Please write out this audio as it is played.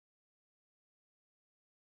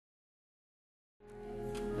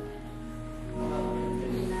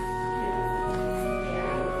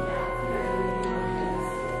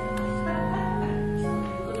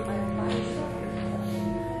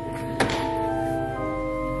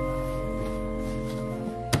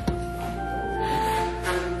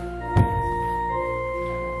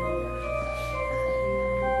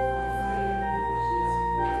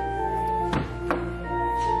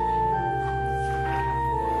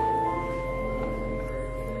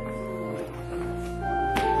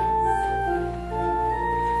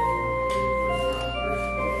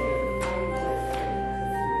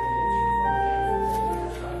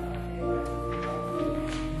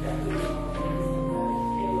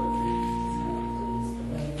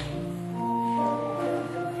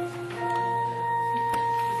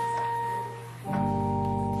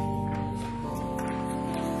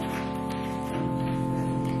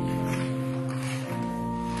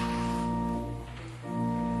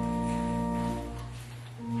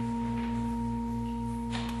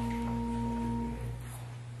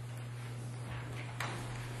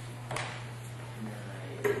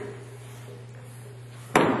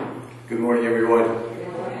Good morning, everyone.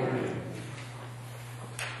 Good morning.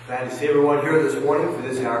 Glad to see everyone here this morning for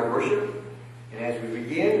this hour of worship. And as we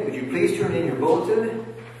begin, would you please turn in your bulletin,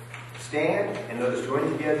 stand, and let us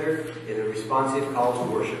join together in a responsive call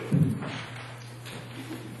to worship.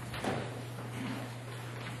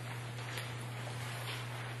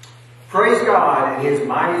 Praise God in His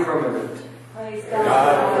mighty firmament. Praise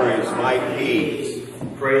God for His mighty deeds.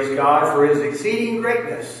 Praise God for His exceeding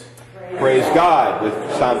greatness. Praise God with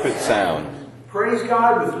trumpet sound. Praise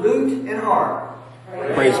God with lute and harp.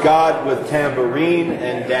 Praise God with tambourine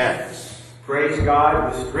and dance. Praise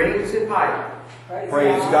God with strings and pipe.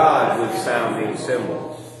 Praise God with sounding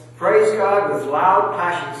cymbals. Praise God with loud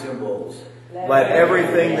clashing cymbals. Let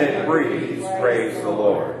everything that breathes praise the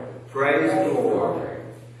Lord. Praise the Lord.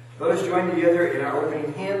 Let us join together in our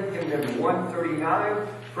opening hymn, hymn number 139,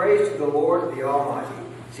 Praise to the Lord the Almighty,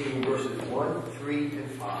 singing verses 1, 3,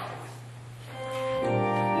 and 5.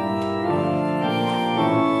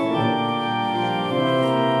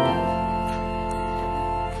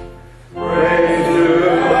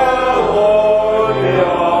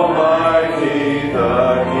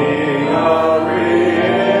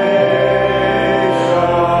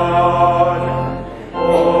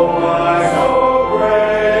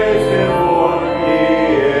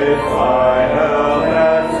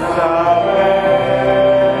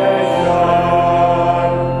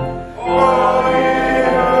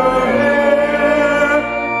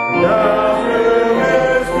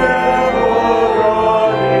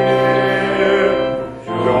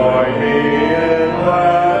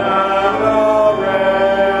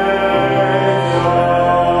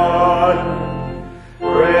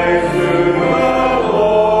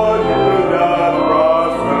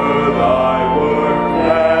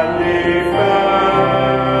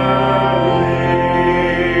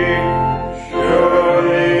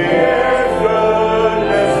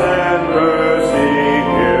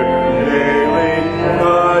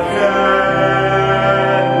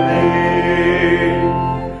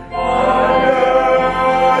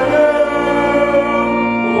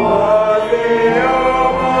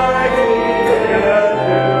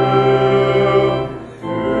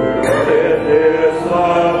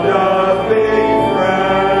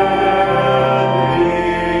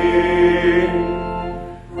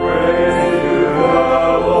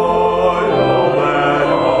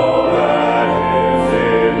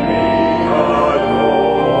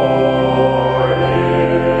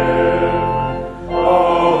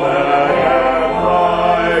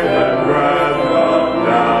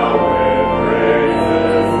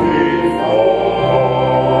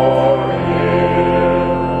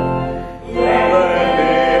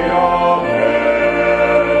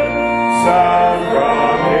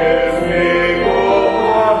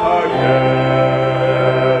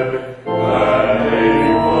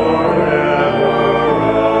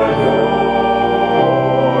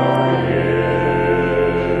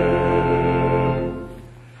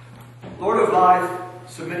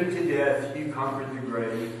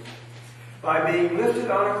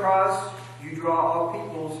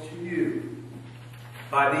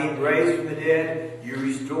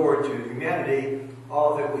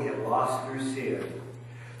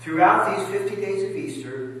 Throughout these 50 days of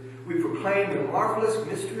Easter, we proclaim the marvelous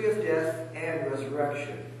mystery of death and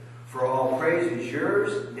resurrection. For all praise is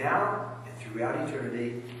yours, now and throughout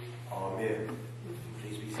eternity. Amen.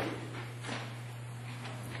 Please be seated.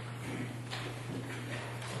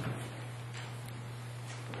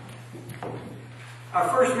 Our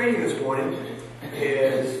first reading this morning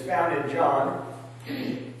is found in John.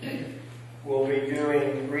 We'll be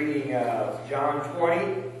reading John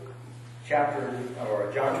 20.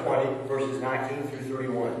 John 20, verses 19 through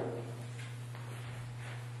 31.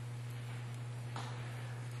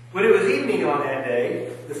 When it was evening on that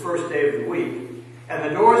day, the first day of the week, and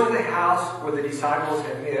the doors of the house where the disciples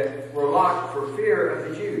had met were locked for fear of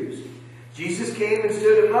the Jews, Jesus came and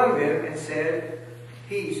stood among them and said,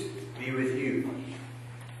 "Peace be with you."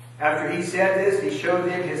 After he said this, he showed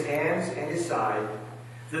them his hands and his side.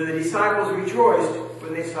 Then the disciples rejoiced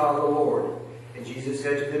when they saw the Lord. And Jesus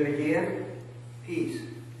said to them again, "Peace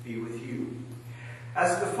be with you.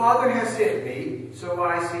 As the Father has sent me, so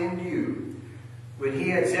I send you." When he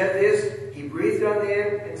had said this, he breathed on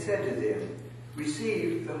them and said to them,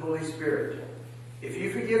 "Receive the Holy Spirit. If you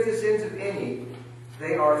forgive the sins of any,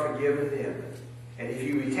 they are forgiven them. And if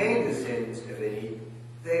you retain the sins of any,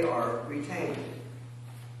 they are retained."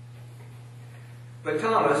 But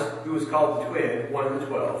Thomas, who was called the twin, one of the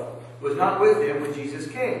 12, was not with them when Jesus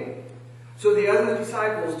came. So the other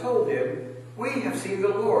disciples told him, "We have seen the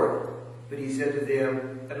Lord." But he said to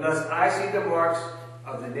them, "Unless I see the marks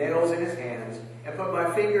of the nails in his hands, and put my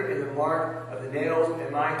finger in the mark of the nails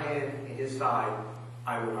and my hand in his side,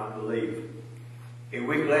 I will not believe. A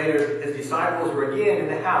week later, his disciples were again in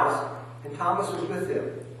the house, and Thomas was with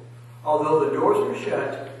them. Although the doors were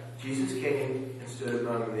shut, Jesus came and stood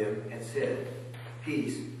among them and said,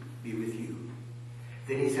 "Peace be with you."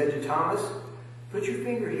 Then he said to Thomas, "Put your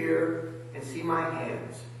finger here and see my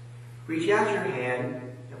hands. Reach out your hand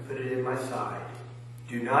and put it in my side.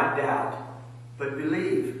 Do not doubt, but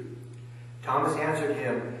believe." Thomas answered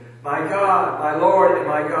him, "My God, my Lord, and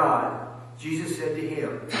my God." Jesus said to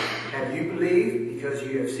him, "Have you believed because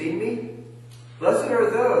you have seen me? Blessed are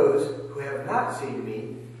those who have not seen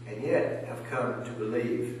me and yet have come to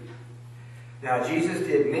believe." Now Jesus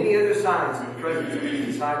did many other signs in the presence of his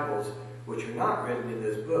disciples, which are not written in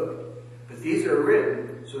this book. But these are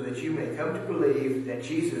written so that you may come to believe that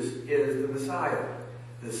Jesus is the Messiah,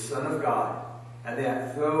 the Son of God, and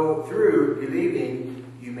that through believing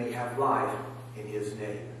you may have life in his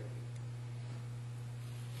name.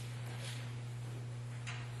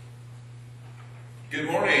 Good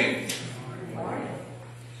morning. Good morning.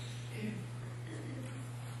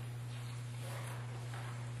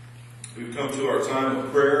 We've come to our time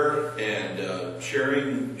of prayer and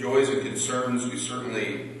sharing joys and concerns. We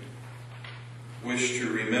certainly wish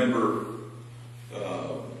to remember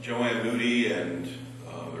Joanne Moody and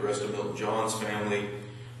the rest of Milton John's family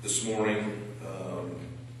this morning,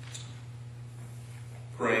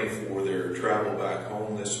 praying for their travel back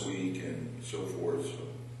home this week and so forth. So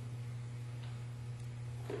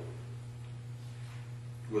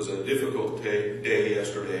it was a difficult day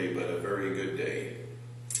yesterday, but a very good day.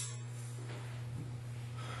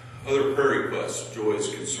 Other prayer requests,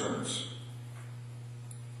 joys, concerns.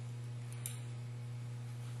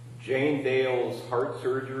 Jane Dale's heart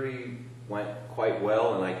surgery went quite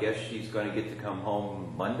well, and I guess she's going to get to come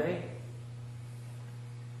home Monday.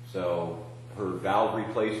 So her valve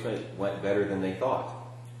replacement went better than they thought.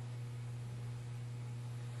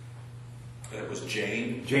 That was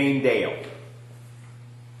Jane. Jane Dale.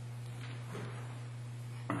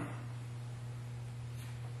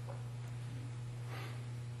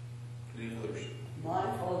 Any others?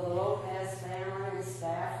 One for the Lopez family in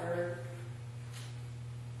Stafford.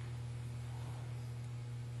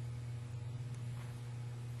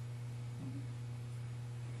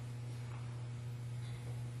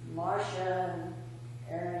 Marcia and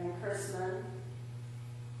Aaron Chrisman.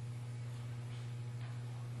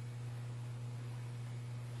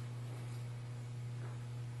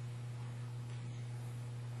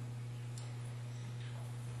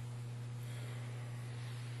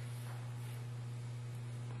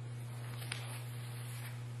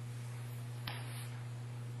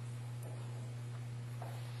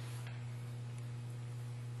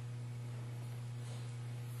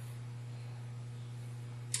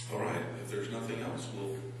 All right, if there's nothing else, we'll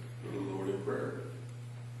go to the Lord in prayer.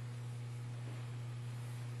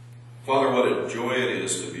 Father, what a joy it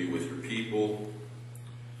is to be with your people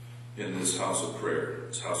in this house of prayer,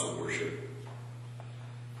 this house of worship.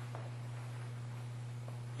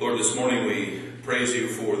 Lord, this morning we praise you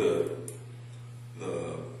for the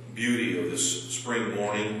beauty of this spring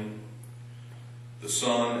morning, the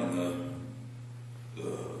sun and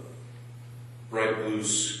the bright blue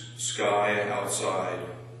sky outside,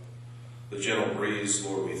 the gentle breeze.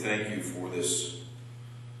 Lord, we thank you for this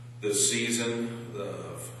season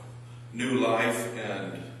of new life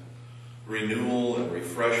and renewal and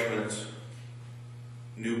refreshment,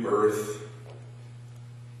 new birth.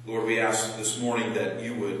 Lord, we ask this morning that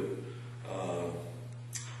you would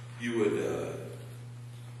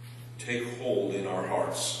take hold in our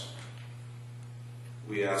hearts.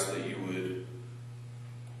 We ask that you would,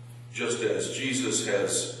 just as Jesus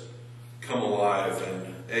has come alive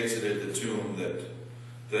and exited the tomb,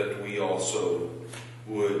 that we also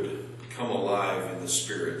would come alive in the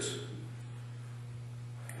Spirit.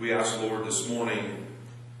 We ask, Lord, this morning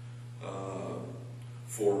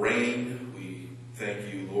for rain. We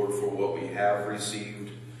thank you, Lord, for what we have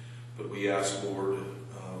received, but we ask, Lord,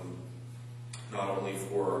 not only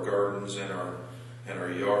for our gardens and our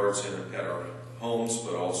yards and at our homes,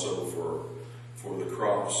 but also for the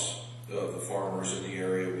crops of the farmers in the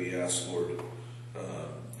area. We ask, Lord,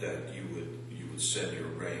 that you would send your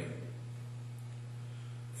rain.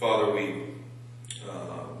 Father,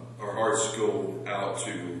 our hearts go out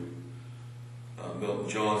to Milton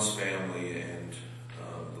John's family and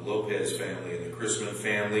the Lopez family and the Chrisman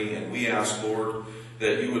family, and we ask, Lord,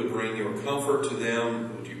 that you would bring your comfort to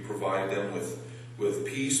them. Would you provide them with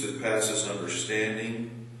peace that passes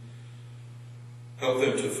understanding? Help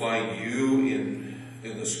them to find you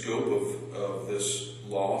in the scope of this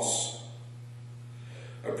loss.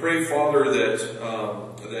 I pray, Father,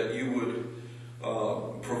 that you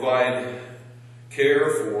would provide care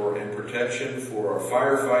for and protection for our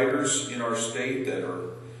firefighters in our state that are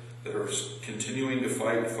continuing to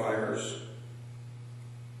fight fires.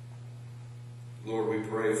 Lord, we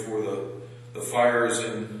pray for the fires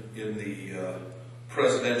in the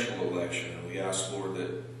presidential election, and we ask, Lord,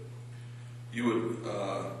 that you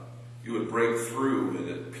would break through and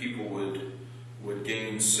that people would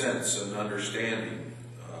gain sense and understanding,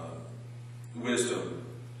 wisdom,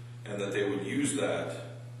 and that they would use that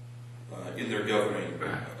in their governing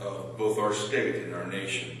of both our state and our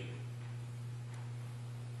nation.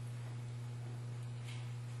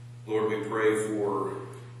 Lord, we pray for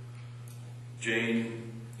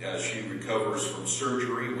Jane as she recovers from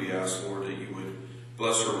surgery. We ask, Lord, that you would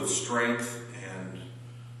bless her with strength and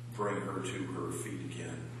bring her to her feet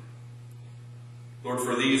again. Lord,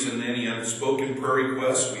 for these and any unspoken prayer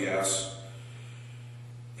requests, we ask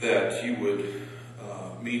that you would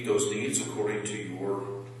meet those needs according to your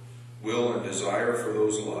will and desire for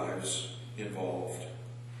those lives involved.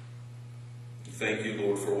 Thank you,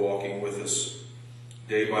 Lord, for walking with us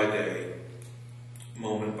day by day,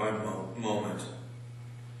 moment by moment.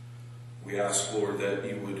 We ask, Lord, that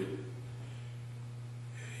you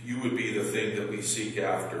would be the thing that we seek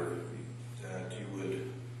after, that you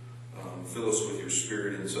would fill us with your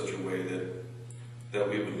Spirit in such a way that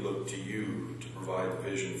we would look to you to provide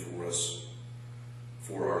vision for us,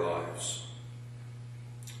 for our lives.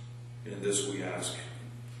 And this we ask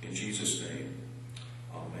in Jesus' name.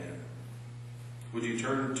 Amen. Would you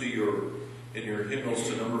turn to in your hymnals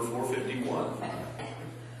to number 451?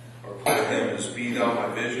 Our prayer hymn is Be Thou My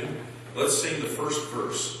Vision. Let's sing the first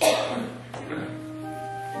verse.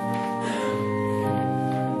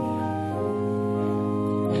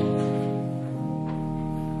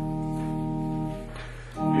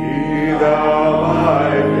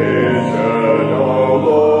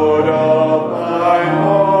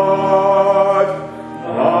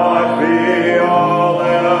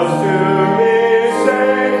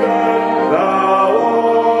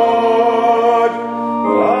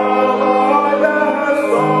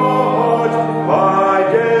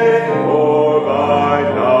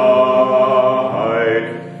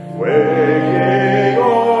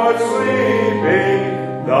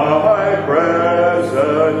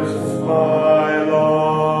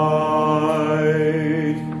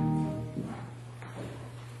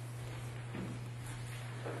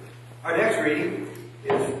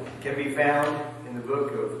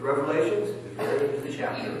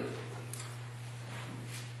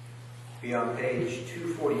 Be on page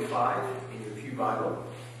 245 in your Pew Bible.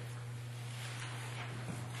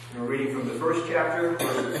 And we're reading from the first chapter,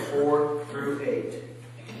 verses 4 through 8.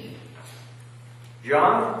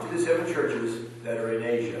 John to the 7 churches that are in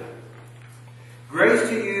Asia. Grace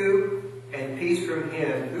to you and peace from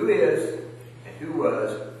him who is, and who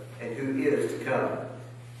was, and who is to come,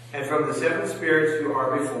 and from the 7 spirits who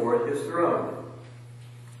are before his throne,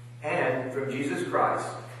 and from Jesus Christ,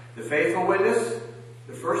 the faithful witness,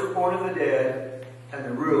 the firstborn of the dead, and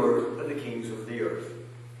the ruler of the kings of the earth.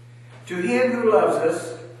 To him who loves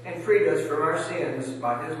us and freed us from our sins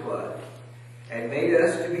by his blood, and made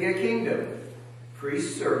us to be a kingdom,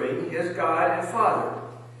 priests serving his God and Father,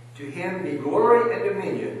 to him be glory and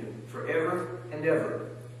dominion forever and ever.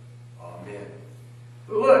 Amen.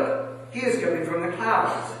 But look, he is coming from the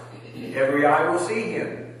clouds. Every eye will see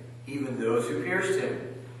him, even those who pierced him.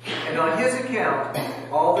 And on his account,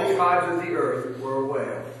 all the tribes of the earth will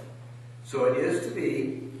wail. So it is to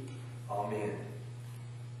be. Amen.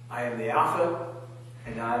 I am the Alpha,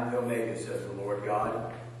 and I am the Omega, says the Lord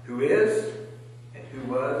God, who is, and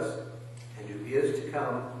who was, and who is to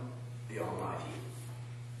come, the Almighty.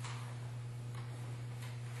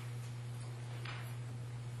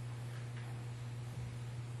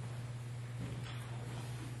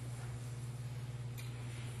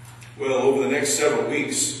 Well, over the next several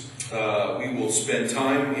weeks, we will spend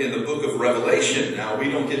time in the book of Revelation. Now, we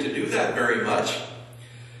don't get to do that very much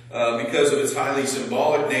because of its highly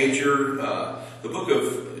symbolic nature. The book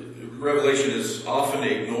of Revelation is often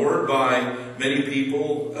ignored by many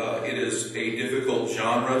people. It is a difficult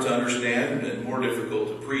genre to understand and more difficult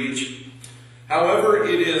to preach. However,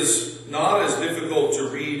 it is not as difficult to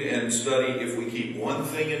read and study if we keep one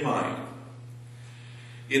thing in mind.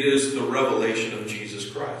 It is the revelation of Jesus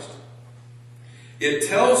Christ. It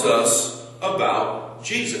tells us about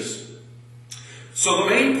Jesus. So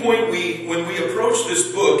the main point when we approach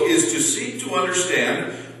this book is to seek to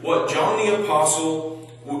understand what John the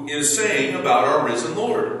Apostle is saying about our risen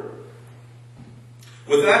Lord.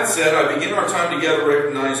 With that said, I begin our time together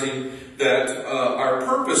recognizing that our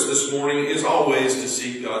purpose this morning is always to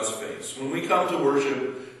seek God's face. When we come to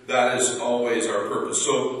worship, that is always our purpose.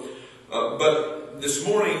 So, but this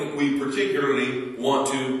morning we particularly want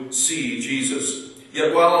to see Jesus.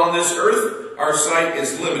 Yet while on this earth our sight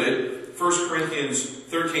is limited, 1 Corinthians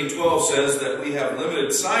 13:12 says that we have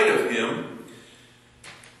limited sight of him,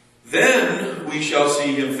 then we shall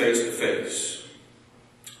see him face to face.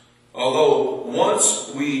 Although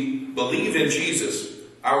once we believe in Jesus,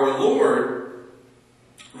 our Lord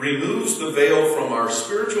removes the veil from our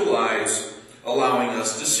spiritual eyes, allowing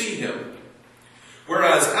us to see him.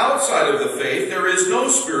 Whereas outside of the faith, there is no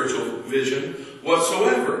spiritual vision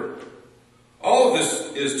whatsoever. All of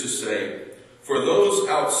this is to say, for those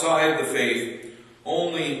outside the faith,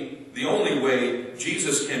 the only way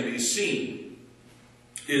Jesus can be seen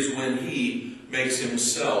is when he makes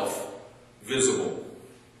himself visible.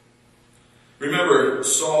 Remember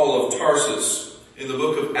Saul of Tarsus in the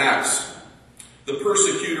book of Acts, the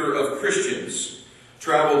persecutor of Christians,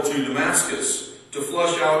 traveled to Damascus to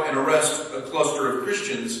flush out and arrest a cluster of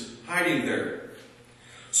Christians hiding there.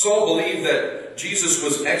 Saul believed that Jesus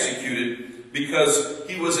was executed because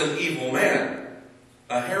he was an evil man,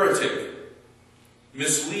 a heretic,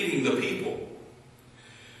 misleading the people.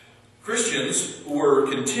 Christians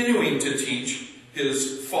were continuing to teach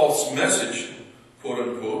his false message, quote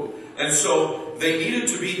unquote, and so they needed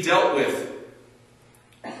to be dealt with.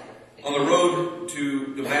 On the road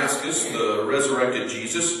to Damascus, the resurrected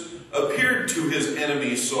Jesus appeared to his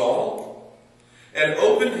enemy Saul and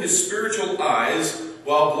opened his spiritual eyes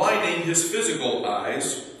while blinding his physical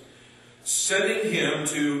eyes, sending him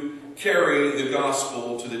to carry the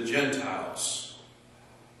gospel to the Gentiles.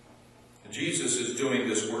 And Jesus is doing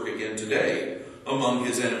this work again today among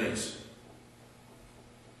his enemies.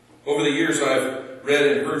 Over the years, I've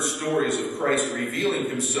read and heard stories of Christ revealing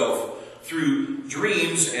himself through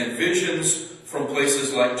dreams and visions from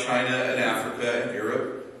places like China and Africa and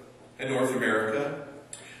Europe and North America.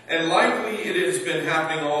 And likely it has been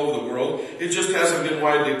happening all over the world. It just hasn't been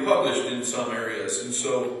widely published in some areas. And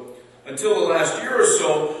so, until the last year or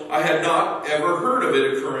so, I had not ever heard of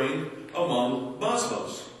it occurring among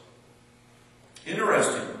Muslims.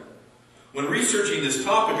 Interesting. When researching this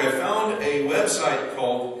topic, I found a website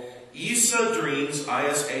called Isa Dreams,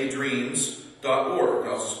 ISADreams.org.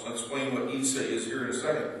 I'll explain what Isa is here in a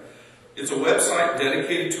second. It's a website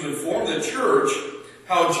dedicated to inform the church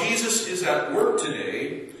how Jesus is at work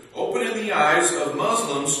today, opening the eyes of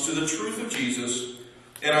Muslims to the truth of Jesus.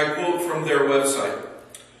 And I quote from their website.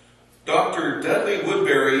 Dr. Dudley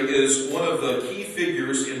Woodbury is one of the key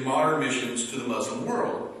figures in modern missions to the Muslim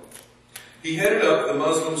world. He headed up the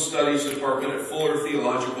Muslim Studies Department at Fuller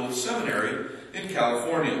Theological Seminary in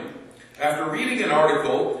California. After reading an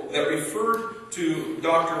article that referred to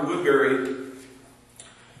Dr. Woodbury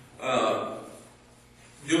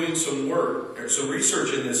doing some work, or some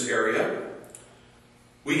research in this area,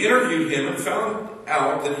 we interviewed him and found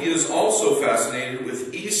out that he is also fascinated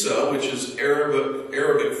with Isa, which is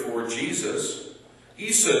Arabic for Jesus,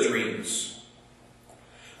 Isa dreams.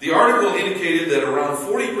 The article indicated that around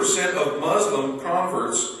 40% of Muslim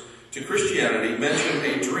converts to Christianity mention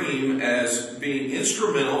a dream as being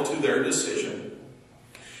instrumental to their decision.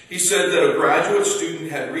 He said that a graduate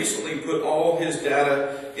student had recently put all his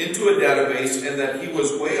data into a database and that he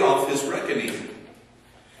was way off his reckoning.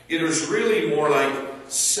 It was really more like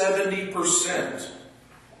 70%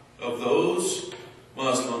 of those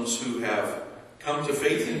Muslims who have come to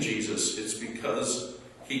faith in Jesus, it's because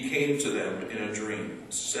he came to them in a dream.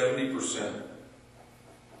 70%.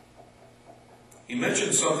 He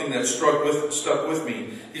mentioned something that stuck with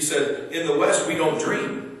me. He said, in the West, we don't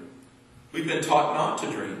dream. We've been taught not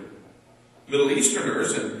to dream. Middle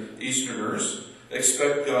Easterners and Easterners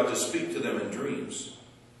expect God to speak to them in dreams.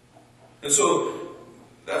 And so,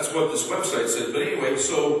 that's what this website said. But anyway,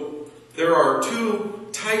 so there are two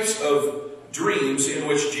types of dreams in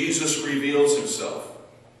which Jesus reveals himself.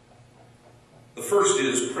 The first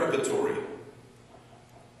is preparatory.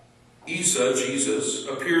 Isa, Jesus,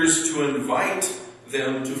 appears to invite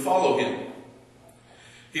them to follow him.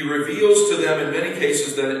 He reveals to them in many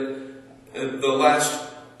cases that in the last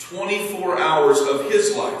 24 hours of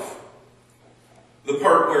his life, the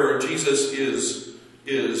part where Jesus is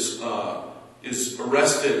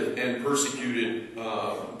arrested and persecuted,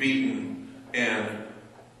 beaten, and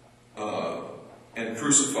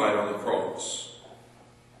crucified on the cross,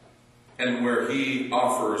 and where he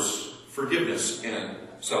offers forgiveness and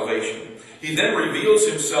salvation. He then reveals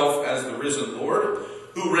himself as the risen Lord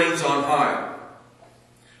who reigns on high.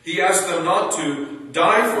 He asks them not to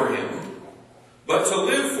die for him, but to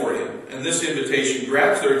live for him. And this invitation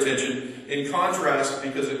grabs their attention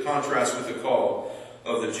because it contrasts with the call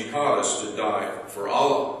of the jihadists to die for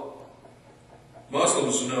Allah.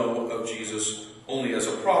 Muslims know of Jesus only as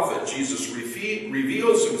a prophet. Jesus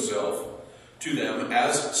reveals himself to them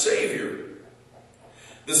as Savior.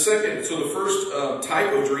 The first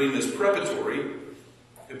type of dream is preparatory.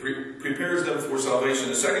 It prepares them for salvation.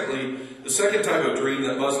 And secondly, the second type of dream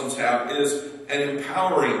that Muslims have is an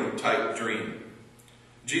empowering type dream.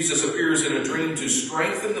 Jesus appears in a dream to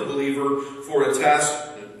strengthen the believer for a task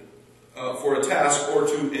or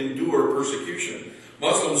to endure persecution.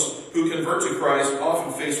 Muslims who convert to Christ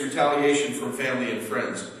often face retaliation from family and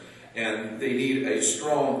friends, and they need a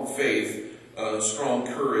strong faith, strong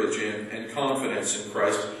courage, and confidence in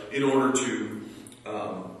Christ in order to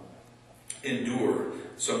endure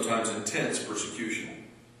sometimes intense persecution,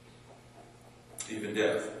 even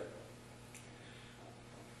death.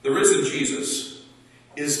 The risen Jesus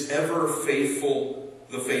is ever faithful,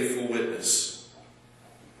 the faithful witness,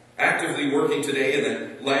 actively working today in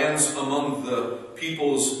the lands among the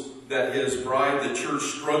peoples that his bride, the church,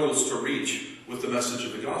 struggles to reach with the message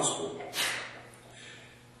of the gospel.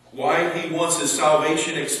 Why he wants his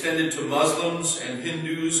salvation extended to Muslims and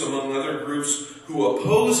Hindus, among other groups who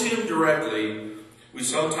oppose him directly, we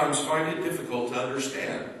sometimes find it difficult to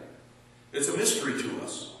understand. It's a mystery to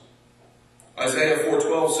us. Isaiah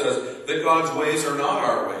 4:12 says that God's ways are not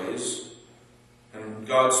our ways, and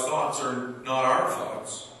God's thoughts are not our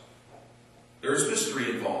thoughts. There's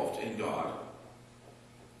mystery involved in God.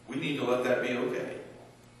 We need to let that be okay.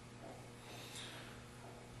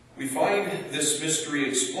 We find this mystery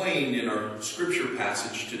explained in our scripture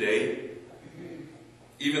passage today.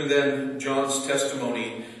 Even then, John's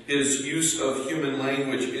testimony, his use of human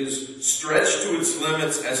language, is stretched to its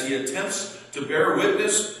limits as he attempts to bear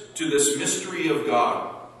witness to this mystery of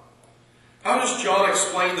God. How does John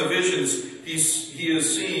explain the visions he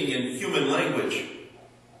is seeing in human language,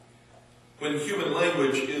 when human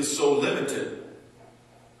language is so limited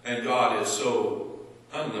and God is so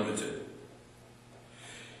unlimited?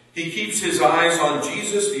 He keeps his eyes on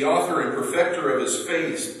Jesus, the author and perfecter of his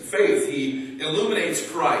faith. He illuminates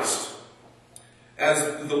Christ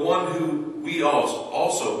as the one who we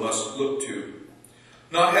also must look to.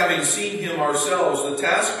 Not having seen him ourselves, the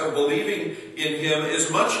task of believing in him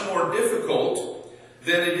is much more difficult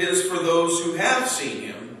than it is for those who have seen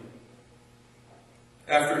him.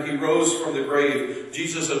 After he rose from the grave,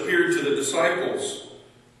 Jesus appeared to the disciples.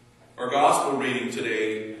 Our gospel reading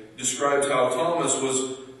today describes how Thomas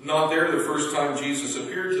was not there the first time Jesus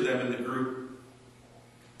appeared to them in the group.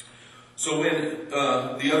 So when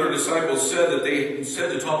the other disciples said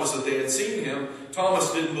to Thomas that they had seen him,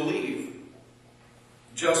 Thomas didn't believe.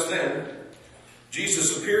 Just then,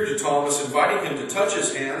 Jesus appeared to Thomas, inviting him to touch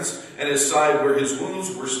his hands and his side where his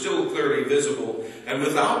wounds were still clearly visible. And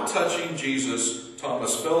without touching Jesus,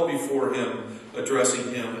 Thomas fell before him,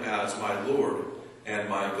 addressing him as my Lord and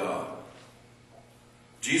my God.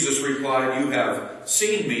 Jesus replied, "You have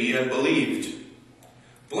seen me and believed.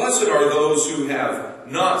 Blessed are those who have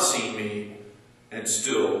not seen me and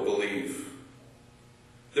still believe."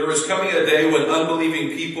 There is coming a day when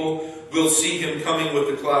unbelieving people will see him coming with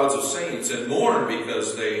the clouds of saints and mourn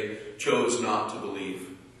because they chose not to believe.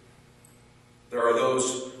 There are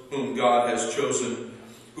those whom God has chosen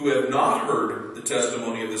who have not heard the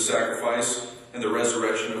testimony of the sacrifice and the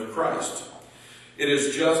resurrection of Christ.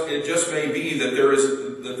 It just may be that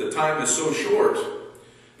the time is so short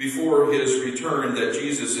before his return that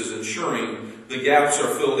Jesus is ensuring the gaps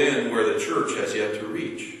are filled in where the church has yet to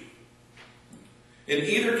reach. In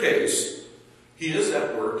either case, he is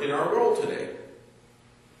at work in our world today.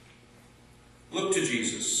 Look to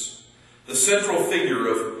Jesus, the central figure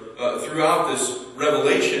of throughout this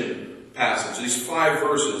Revelation passage, these 5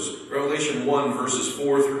 verses, Revelation 1, verses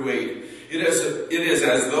 4 through 8. It is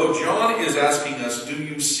as though John is asking us, do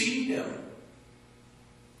you see him?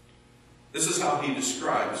 This is how he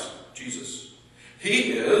describes Jesus.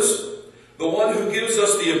 He is the one who gives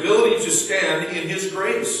us the ability to stand in his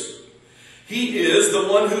grace. He is the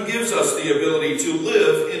one who gives us the ability to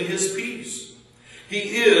live in his peace. He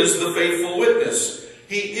is the faithful witness.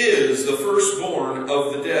 He is the firstborn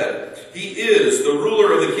of the dead. He is the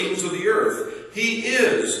ruler of the kings of the earth. He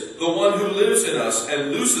is the one who lives in us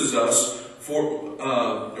and looses us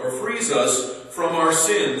or frees us from our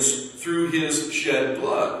sins through his shed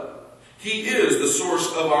blood. He is the source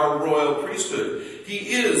of our royal priesthood.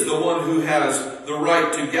 He is the one who has the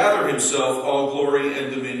right to gather himself all glory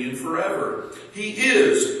and dominion forever. He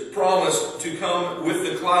is promised to come with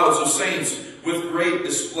the clouds of saints with great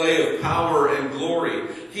display of power and glory.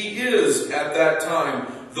 He is, at that time,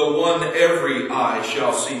 the one every eye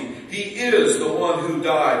shall see. He is the one who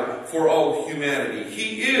died for all humanity.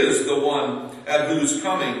 He is the one at whose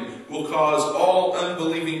coming will cause all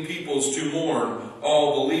unbelieving peoples to mourn,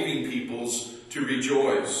 all believing peoples to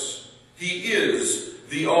rejoice. He is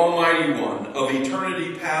the Almighty One of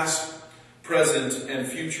eternity past, present, and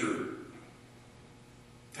future.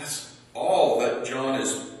 That's all that John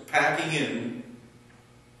is packing in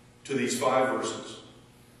to these 5 verses.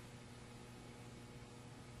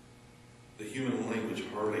 The human language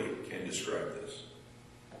hardly can describe this.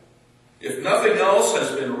 If nothing else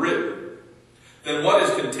has been written, then what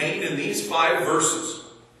is contained in these 5 verses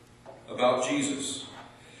about Jesus,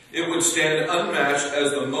 it would stand unmatched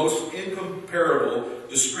as the most incomparable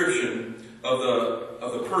description of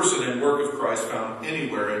the person and work of Christ found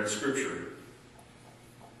anywhere in Scripture.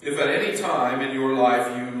 If at any time in your life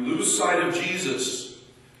you lose sight of Jesus,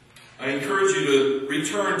 I encourage you to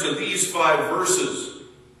return to these 5 verses.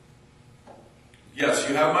 Yes,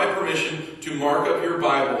 you have my permission to mark up your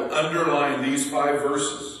Bible, underline these 5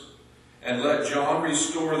 verses, and let John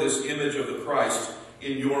restore this image of the Christ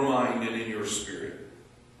in your mind and in your spirit.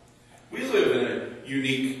 We live in a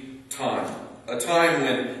unique time, a time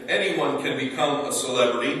when anyone can become a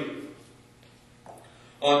celebrity.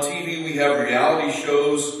 On TV we have reality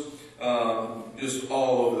shows just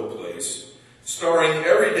all over the place, starring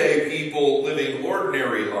everyday people living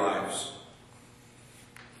ordinary lives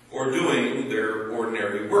or doing their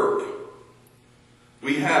ordinary work.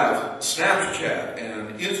 We have Snapchat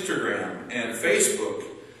and Instagram and Facebook,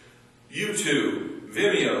 YouTube,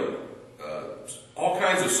 Vimeo, all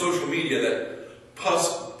kinds of social media that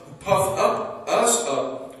puff us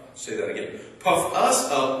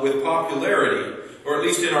up with popularity, or at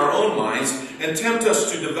least in our own minds, and tempt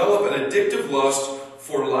us to develop an addictive lust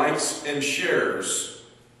for likes and shares.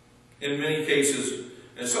 In many cases,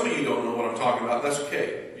 and some of you don't know what I'm talking about, that's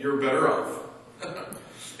okay. You're better off.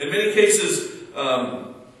 In many cases,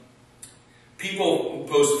 people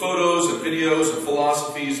post photos and videos and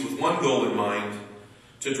philosophies with one goal in mind: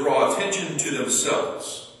 to draw attention to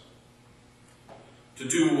themselves. To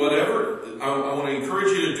do whatever, I want to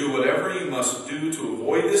encourage you to do whatever you must do to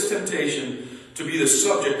avoid this temptation to be the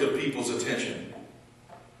subject of people's attention.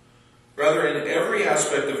 Rather, in every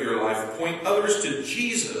aspect of your life, point others to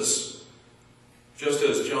Jesus, just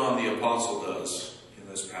as John the Apostle does in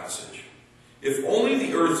this passage. If only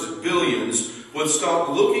the earth's billions would stop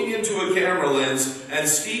looking into a camera lens and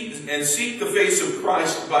seek the face of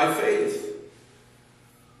Christ by faith.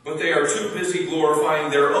 But they are too busy glorifying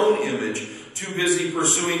their own image, too busy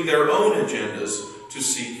pursuing their own agendas to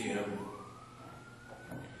seek Him.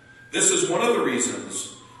 This is one of the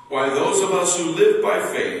reasons why those of us who live by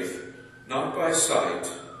faith, not by sight,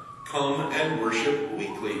 come and worship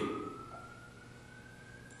weekly.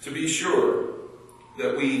 To be sure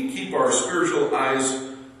that we keep our spiritual eyes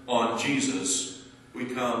on Jesus, we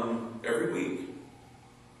come every week.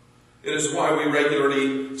 It is why we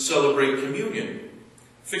regularly celebrate communion,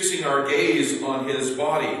 fixing our gaze on His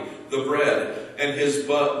body, the bread, and His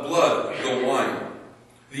blood, the wine.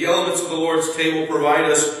 The elements of the Lord's table provide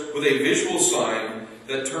us with a visual sign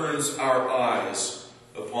that turns our eyes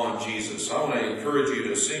upon Jesus. I want to encourage you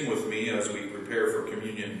to sing with me as we prepare for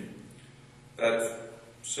communion. That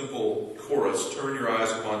simple chorus, turn your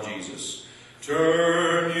eyes upon Jesus.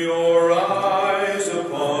 Turn your eyes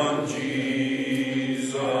upon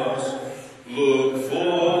Jesus. Look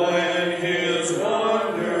full in His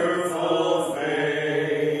wonderful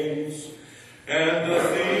face, and the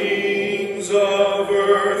things of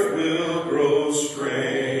earth will grow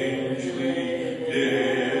strangely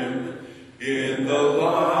dim in the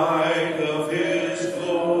light of His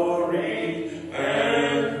glory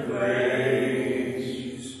and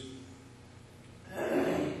grace.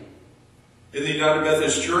 In the United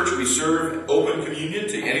Methodist Church, we serve open communion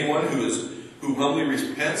to anyone who humbly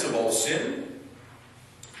repents of all sin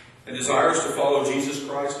and desires to follow Jesus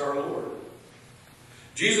Christ our Lord.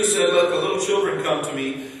 Jesus said, "Let the little children come to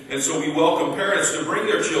me," and so we welcome parents to bring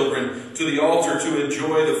their children to the altar to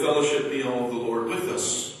enjoy the fellowship meal of the Lord with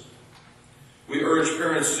us. We urge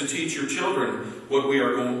parents to teach your children what we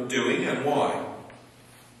are doing and why.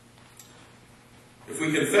 If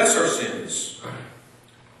we confess our sins,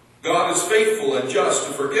 God is faithful and just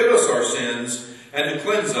to forgive us our sins and to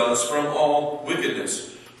cleanse us from all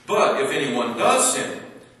wickedness. But if anyone does sin,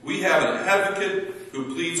 we have an advocate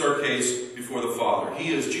who pleads our case before the Father.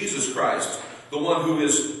 He is Jesus Christ, the one who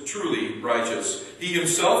is truly righteous. He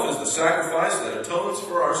Himself is the sacrifice that atones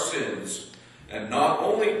for our sins, and not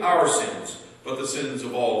only our sins, but the sins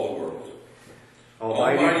of all the world.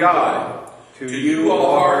 Almighty God, to you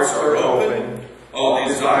all hearts are open, all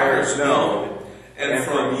desires known, and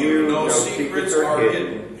from you no secrets are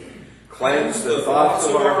hidden. Cleanse the thoughts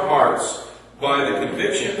of our hearts by the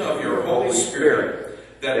conviction of your Holy Spirit,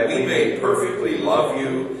 that we may perfectly love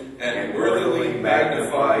you and worthily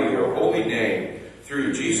magnify your holy name,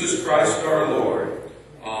 through Jesus Christ our Lord.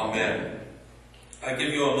 Amen. I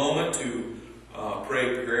give you a moment to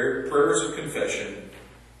pray prayers of confession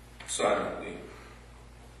silently.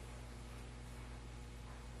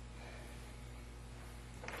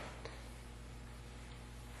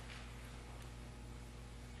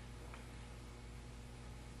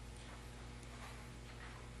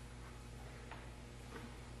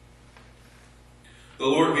 The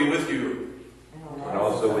Lord be with you. And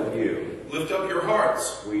also with you. Lift up your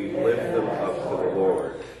hearts. We lift them up to the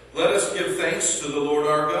Lord. Let us give thanks to the Lord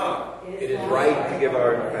our God. It is right to give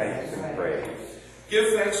our thanks and praise.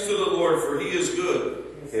 Give thanks to the Lord, for he is good.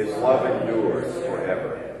 His love endures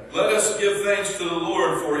forever. Let us give thanks to the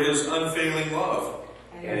Lord for his unfailing love.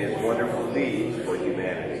 And his wonderful deeds for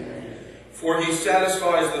humanity. For he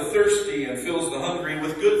satisfies the thirsty and fills the hungry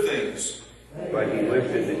with good things. But he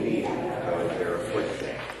lifted the needy out of their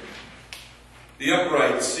affliction. The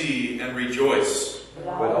upright see and rejoice.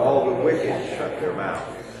 But all the wicked shut their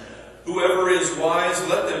mouths. Whoever is wise,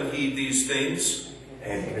 let them heed these things.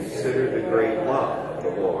 And consider the great love of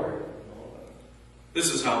the Lord.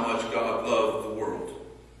 This is how much God loved the world.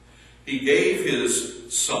 He gave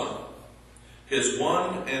his Son, his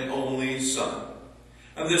one and only Son.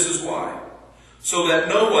 And this is why. So that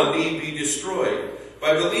no one need be destroyed.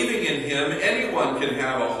 By believing in him, anyone can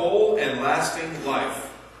have a whole and lasting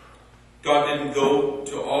life. God didn't go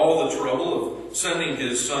to all the trouble of sending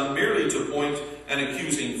his Son merely to point an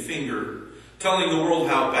accusing finger, telling the world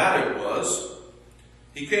how bad it was.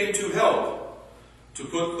 He came to help, to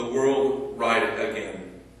put the world right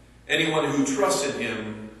again. Anyone who trusts in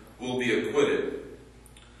him will be acquitted.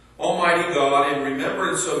 Almighty God, in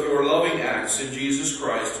remembrance of your loving acts in Jesus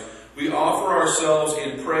Christ, we offer ourselves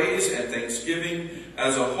in praise and thanksgiving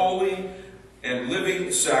as a holy and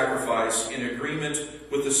living sacrifice in agreement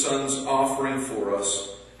with the Son's offering for us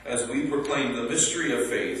as we proclaim the mystery of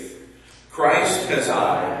faith. Christ has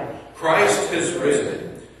died. Christ has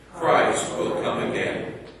risen. Christ will come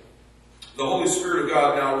again. The Holy Spirit of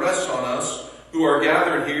God now rests on us who are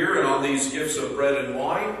gathered here and on these gifts of bread and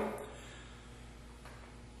wine.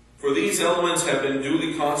 For these elements have been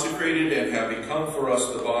duly consecrated and have become for us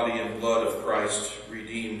the body and blood of Christ,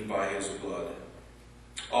 redeemed by his blood.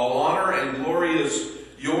 All honor and glory is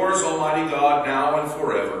yours, Almighty God, now and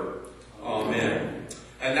forever. Amen.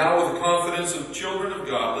 And now with the confidence of children of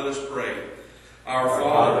God, let us pray. Our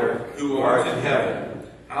Father, who art in heaven,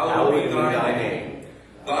 hallowed be thy name.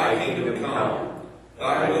 Thy kingdom come,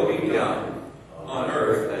 thy will be done, on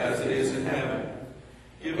earth as it is in heaven.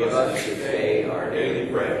 Give us this day our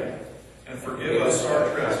daily bread, and forgive us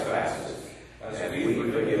our trespasses, as we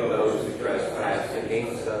forgive those who trespass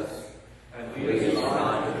against us. And lead us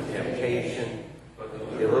not into temptation, but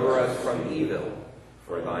deliver us from evil.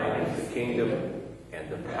 For thine is the kingdom, and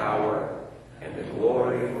the power, and the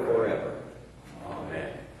glory forever.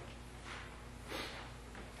 Amen.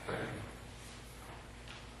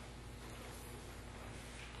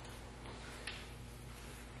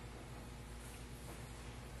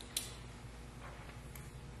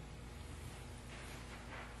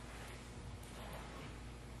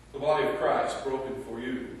 The body of Christ broken for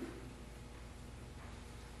you.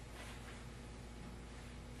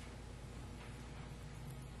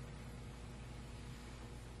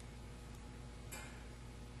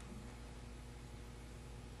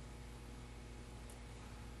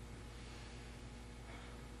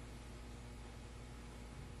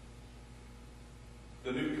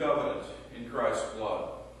 The new covenant in Christ's blood,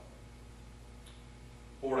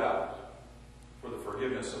 poured out for the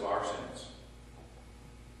forgiveness of our sins.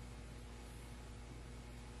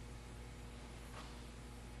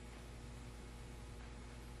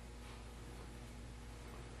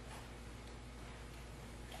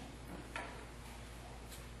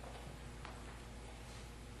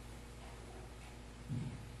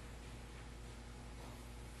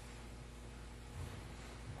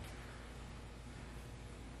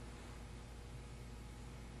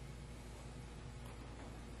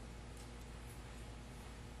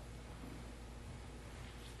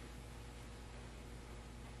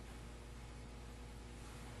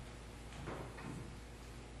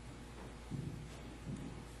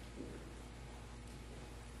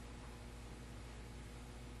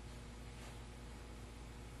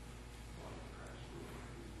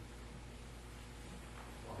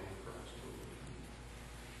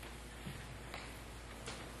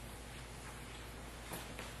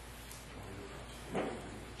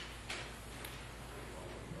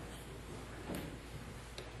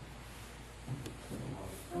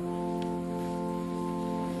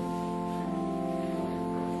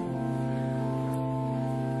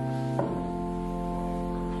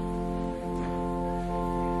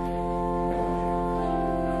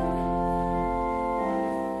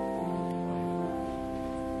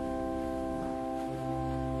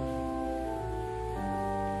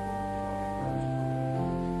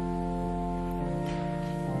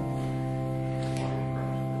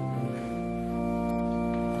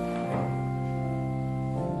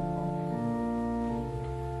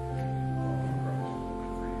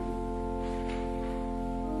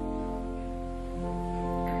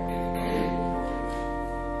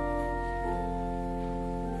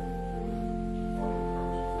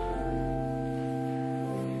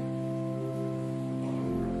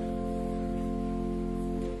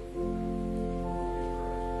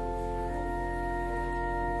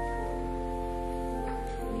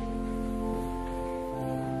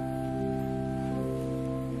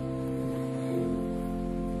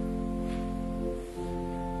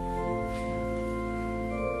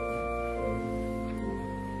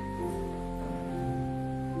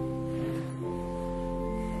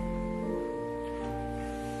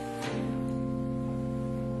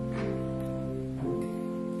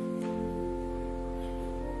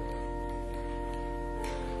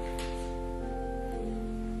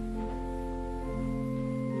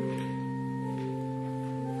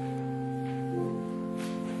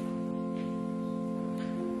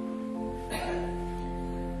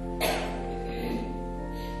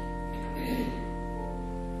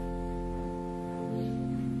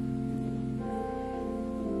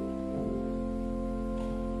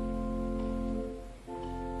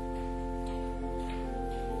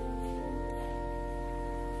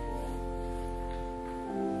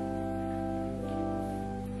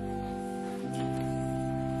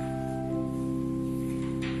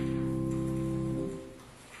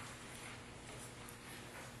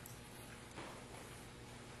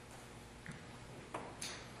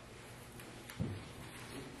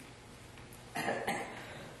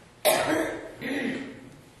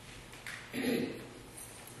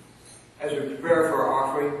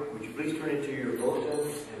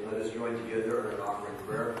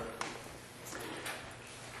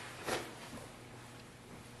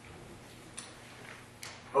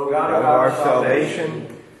 O God of our salvation,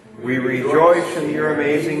 we rejoice in your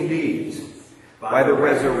amazing deeds. By the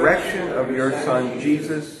resurrection of your Son,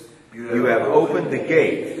 Jesus, you have opened the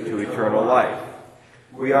gate to eternal life.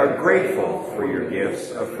 We are grateful for your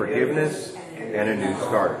gifts of forgiveness and a new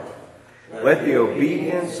start. Let the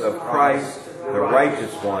obedience of Christ, the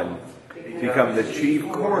righteous one, become the chief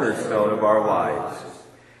cornerstone of our lives.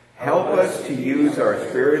 Help us to use our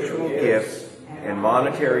spiritual gifts and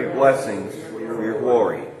monetary blessings for your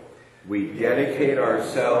glory. We dedicate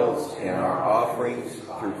ourselves and our offerings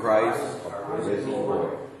through Christ, our risen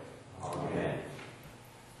Lord. Amen.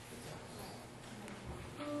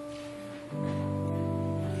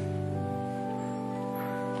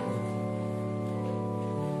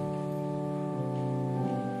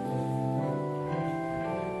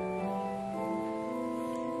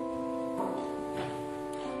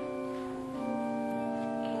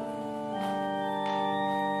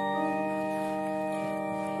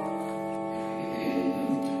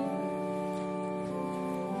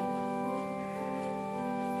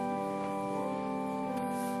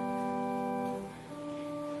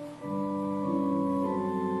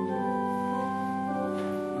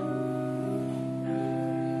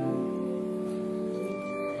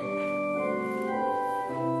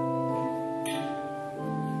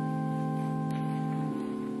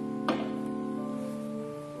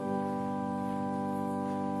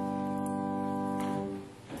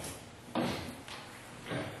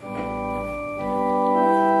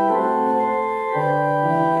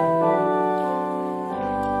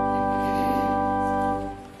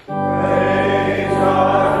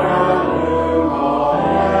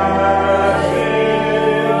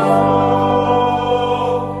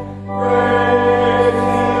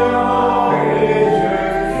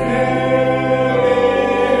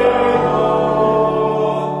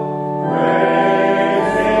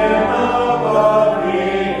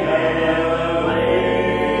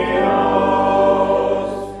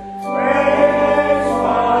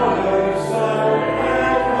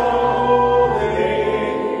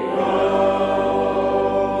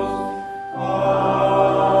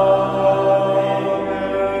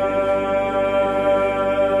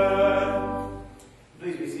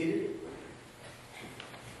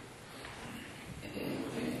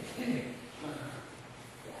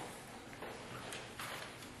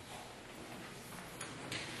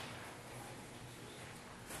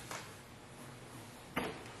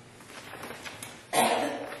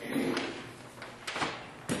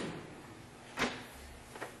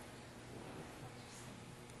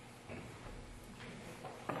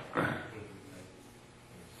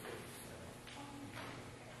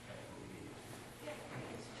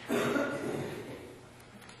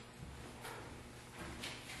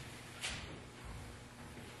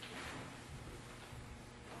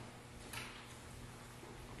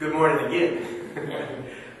 Good morning again.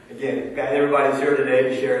 Again, glad everybody's here today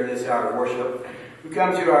to share in this hour of worship. We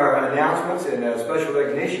come to our announcements and special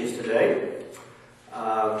recognitions today.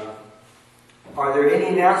 Are there any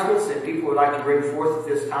announcements that people would like to bring forth at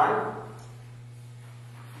this time?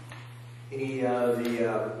 Any of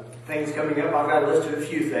the things coming up? I've got a list of a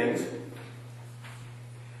few things.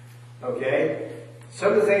 Okay.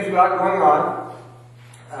 Some of the things we've got going on.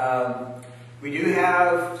 We do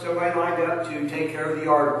have somebody lined up to take care of the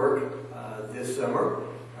yard work this summer.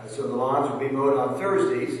 So the lawns will be mowed on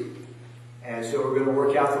Thursdays. And so we're going to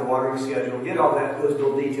work out the watering schedule, get all those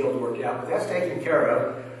little details worked out. But that's taken care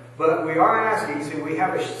of. But we are asking, so we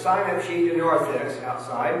have a sign-up sheet in Narthex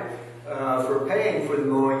outside for paying for the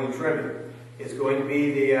mowing and trimming. It's going to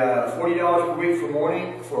be the $40 per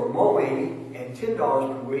week for mowing and $10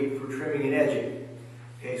 per week for trimming and edging.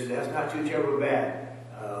 Okay, so that's not too terribly bad.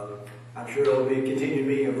 I'm sure it'll continue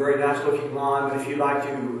being a very nice looking lawn, but if you'd like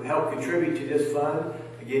to help contribute to this fund,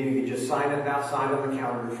 again, you can just sign up outside on the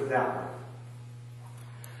calendar for that one.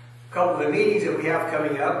 A couple of the meetings that we have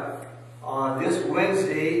coming up on this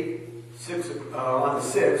Wednesday, on the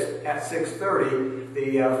 6th at 6:30,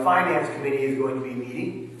 the Finance Committee is going to be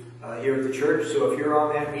meeting here at the church. So if you're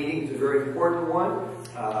on that meeting, it's a very important one.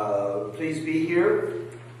 Please be here.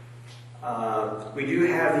 We do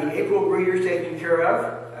have the April greeters taken care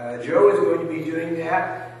of. Joe is going to be doing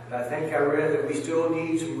that. I think I read that we still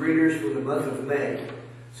need some greeters for the month of May.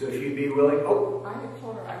 So if you'd be willing... Oh, I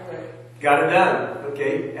told her I would. Got it done.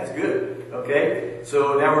 Okay, that's good. Okay,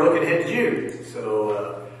 so now we're looking ahead to June.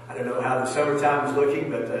 So I don't know how the summertime is looking,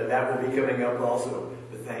 but that will be coming up also.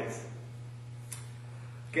 But thanks.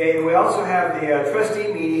 Okay, and we also have the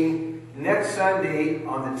trustee meeting next Sunday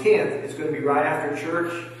on the 10th. It's going to be right after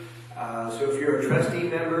church. So if you're a trustee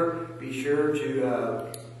member, be sure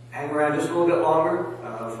to hang around just a little bit longer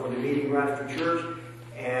for the meeting right after church.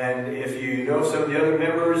 And if you know some of the other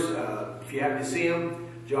members, if you happen to see them,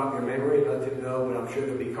 jog their memory and let them know. But I'm sure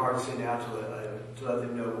there'll be cards sent out to let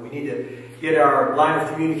them know. But we need to get our line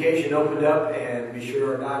of communication opened up and be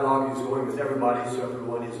sure our dialogue is going with everybody so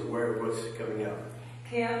everyone is aware of what's coming up.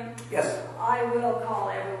 Kim? Yes? I will call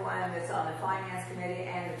everyone that's on the Finance Committee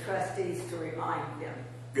and the trustees to remind them.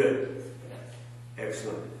 Good.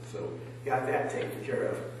 Excellent. So, got that taken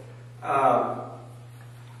care of.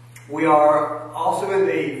 We are also in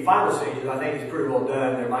the final stages. I think it's pretty well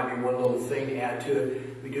done. There might be one little thing to add to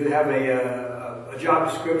it. We do have a job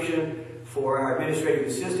description for our administrative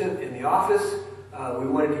assistant in the office. We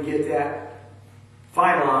wanted to get that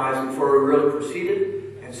finalized before we really proceeded.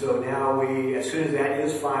 And so now as soon as that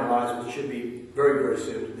is finalized, which should be very, very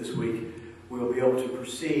soon this week, we will be able to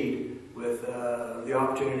proceed with the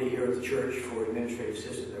opportunity here at the church for administrative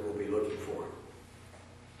assistant that we'll be looking for.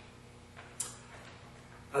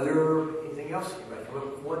 Anything else? Anybody come up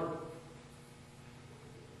with one?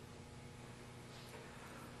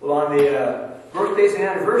 Well, on the birthdays and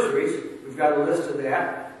anniversaries, we've got a list of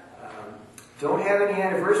that. Don't have any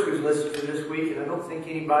anniversaries listed for this week, and I don't think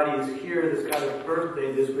anybody is here that's got a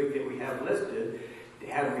birthday this week that we have listed.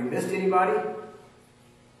 Have we missed anybody?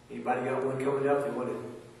 Anybody got one coming up they want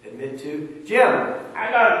to admit to? Jim!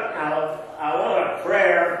 I want a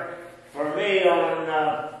prayer for me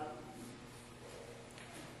on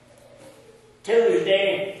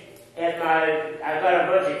Tuesday. I got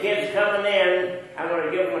a bunch of kids coming in. I'm going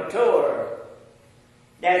to give them a tour.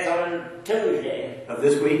 That's on Tuesday. Of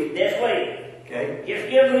this week? This week. Okay. Just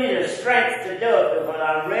give me the strength to do it because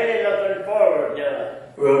I'm really looking forward to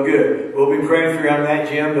it. Well, good. We'll be praying for you on that,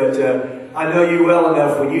 Jim, but I know you well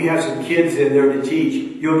enough. When you have some kids in there to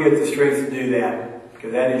teach, you'll get the strength to do that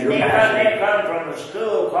because that is your passion. They come from a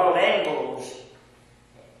school called Ingalls.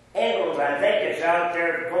 Ingalls, I think it's out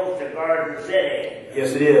there close to Garden City.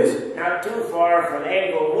 Yes, it is. Not too far from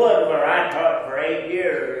Englewood, where I taught for 8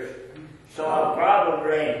 years. So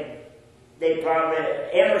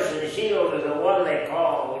Emerson Shields is the one they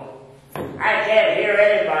called. I can't hear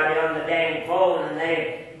anybody on the dang phone, and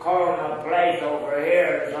they call a place over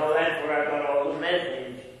here, so that's where I got all the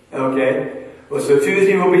message. Okay. Well, so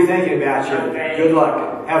Tuesday we'll be thinking about you. Okay. Good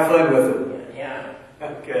luck. Have fun with it. Yeah.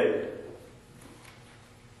 Okay.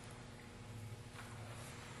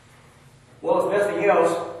 Well, if nothing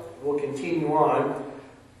else, we'll continue on.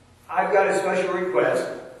 I've got a special request.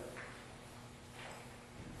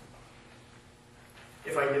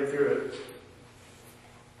 If I can get through it.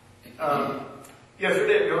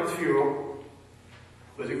 Yesterday at Bill's funeral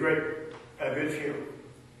was a good funeral.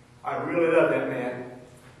 I really love that man.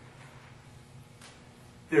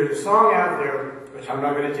 There's a song out there, which I'm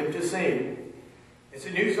not going to attempt to sing. It's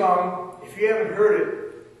a new song. If you haven't heard it,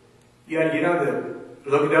 you got to get on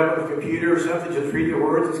look it up on the computer or something, just read the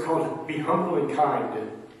words. It's called Be Humble and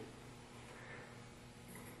Kind.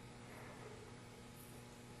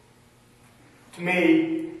 To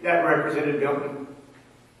me, that represented Milton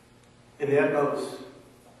in the utmost.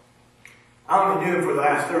 I only knew him for the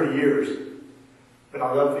last 30 years, but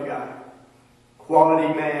I love the guy.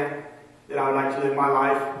 Quality man that I would like to live my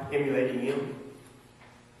life emulating him.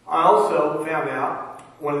 I also found out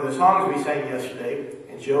one of the songs we sang yesterday,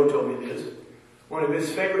 and Joe told me this, one of his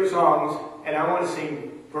favorite songs, and I want to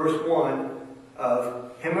sing verse 1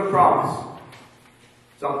 of Hymn of Promise.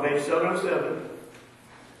 It's on page 707.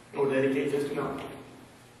 We'll dedicate this to Milton.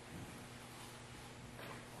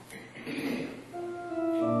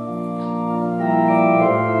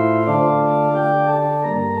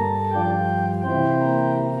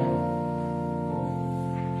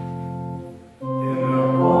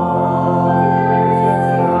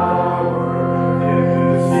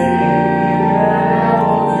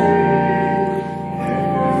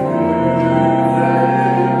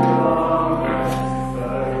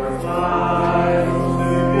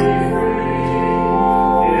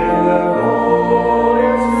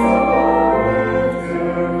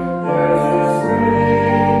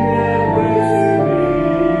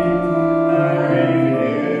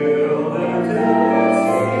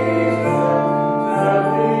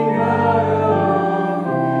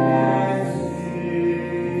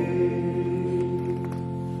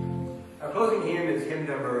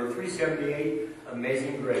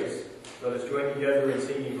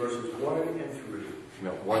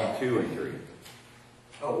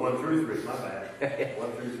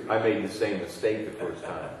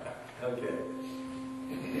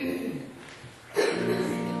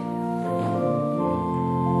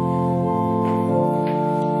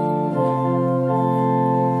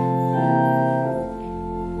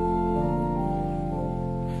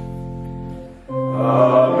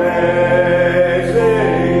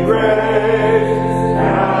 Amazing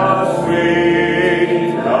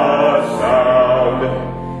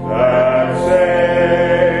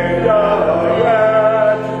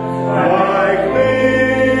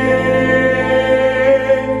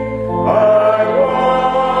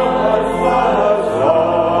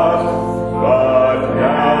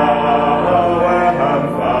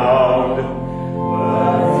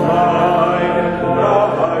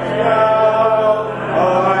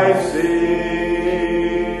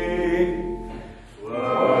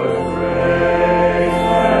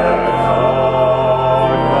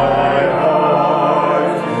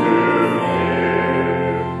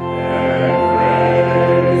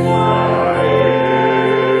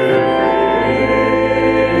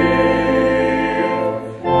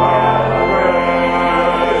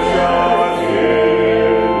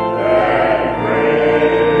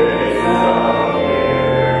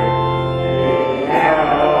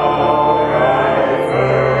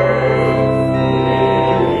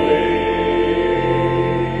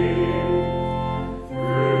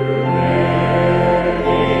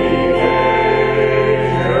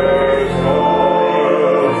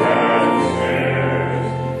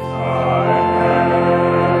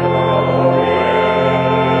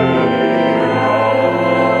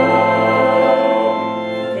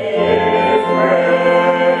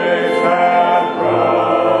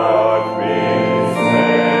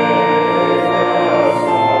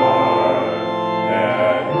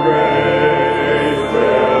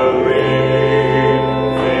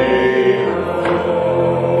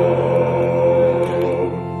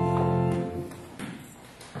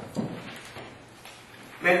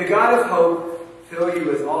fill you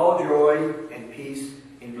with all joy and peace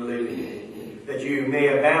in believing, that you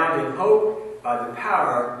may abound in hope by the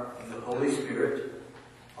power of the Holy Spirit.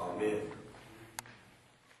 Amen.